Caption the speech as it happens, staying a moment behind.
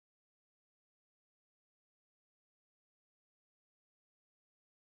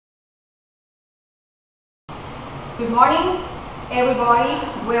Good morning, everybody.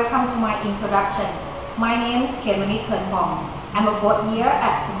 Welcome to my introduction. My name is Khemanich Puadpong. I'm a fourth year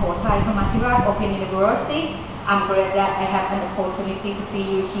at Khemanich Open University. I'm glad that I have an opportunity to see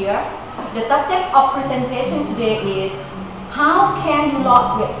you here. The subject of presentation today is how can you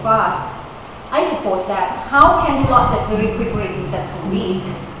lose weight fast? I propose that how can you lose weight very quickly in just 2 weeks?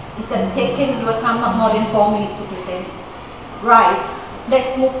 It just taking your time not more than 4 minutes to present. Right, let's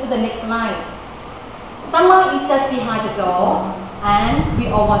move to the next slide. Summer is just behind the door, and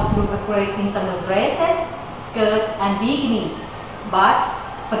we all want to look great in summer dresses, skirt, and bikini. But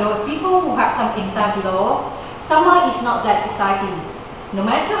for those people who have some extra below, summer is not that exciting. No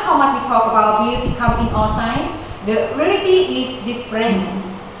matter how much we talk about beauty come in all signs, the reality is different.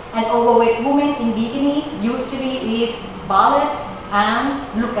 An overweight woman in bikini usually is bald and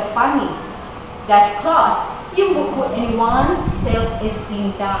look funny. That's because you would put anyone's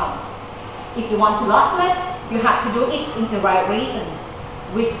self-esteem down. If you want to lose weight, you have to do it in the right reason,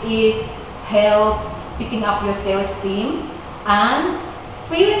 which is health, picking up your self-esteem, and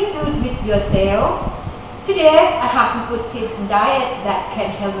feeling good with yourself. Today, I have some good tips in diet that can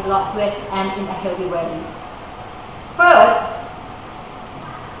help you lose weight and in a healthy way. First,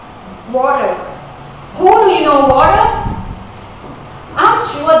 water. Who do you know water? I'm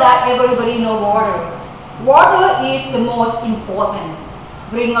sure that everybody knows water. Water is the most important.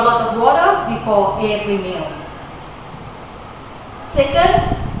 Drink a lot of water before every meal.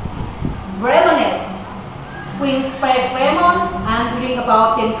 Second, lemonade. Squeeze fresh lemon and drink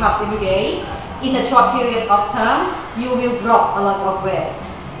about 10 cups every day. In a short period of time, you will drop a lot of weight.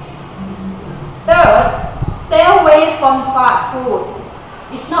 Third, stay away from fast food.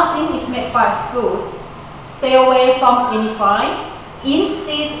 It's nothing is made fast food. Stay away from any fry.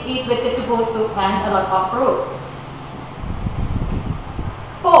 Instead, eat vegetable soup and a lot of fruit.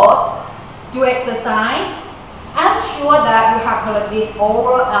 Fourth, do exercise. I'm sure that you have heard this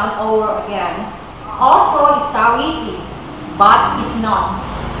over and over again. Although it sounds easy, but it's not.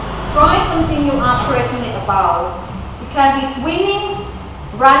 Try something you are passionate about. It can be swimming,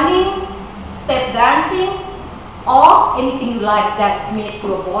 running, step dancing, or anything you like that make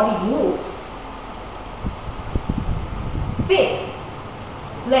your body move. Fifth,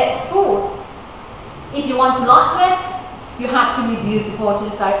 less food. If you want to lose weight, you have to reduce the portion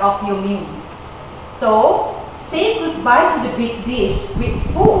size of your meal. So, say goodbye to the big dish with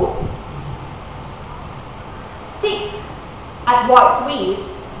food. Sixth, avoid sweet.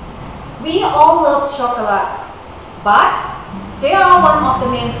 We all love chocolate, but they are one of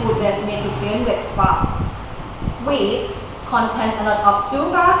the main food that make you gain weight fast. Sweet contain a lot of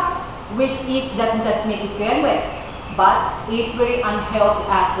sugar, which doesn't just make you gain weight, but is very unhealthy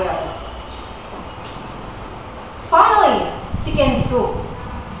as well. Finally, chicken soup.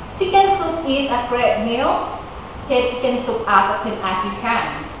 Chicken soup is a great meal. Take chicken soup as often as you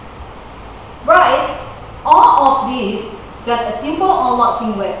can. Right, all of these just a simple on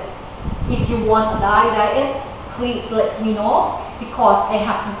losing weight. If you want a diet, please let me know, because I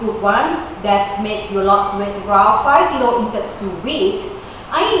have some good one that make you lose weight around 5 kilos in just 2 weeks.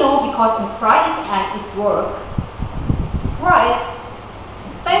 I know because I tried it and it worked. Right,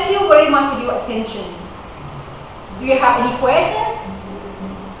 thank you very much for your attention. Do you have any questions?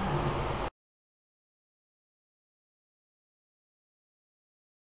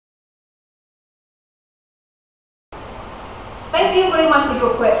 Thank you very much for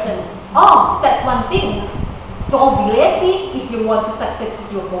your question. Oh, just one thing. Don't be lazy if you want to success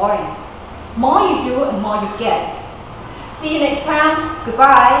with your body. More you do and more you get. See you next time.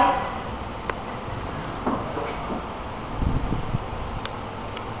 Goodbye.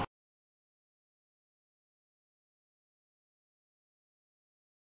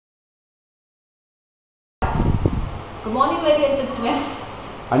 Good morning, ladies and gentlemen.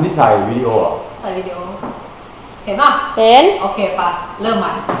 อันนี้ใส่วิดีโอเหรอ ใส่วิดีโอ เห็นป่ะ เห็น โอเคป่ะ เริ่มให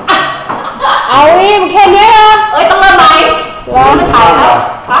ม่ เอาวิมันแค่นี้เหรอ เอ้ย ต้องเริ่มใหม่ แล้ว จะถ่ายแล้ว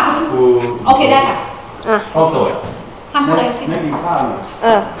ป่ะ กู โอเคได้ค่ะ อ่ะ ข้าวสวย ห้ามพูดอะไรสิ ไม่กินข้าวเลย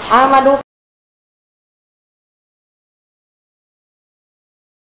เอามาดู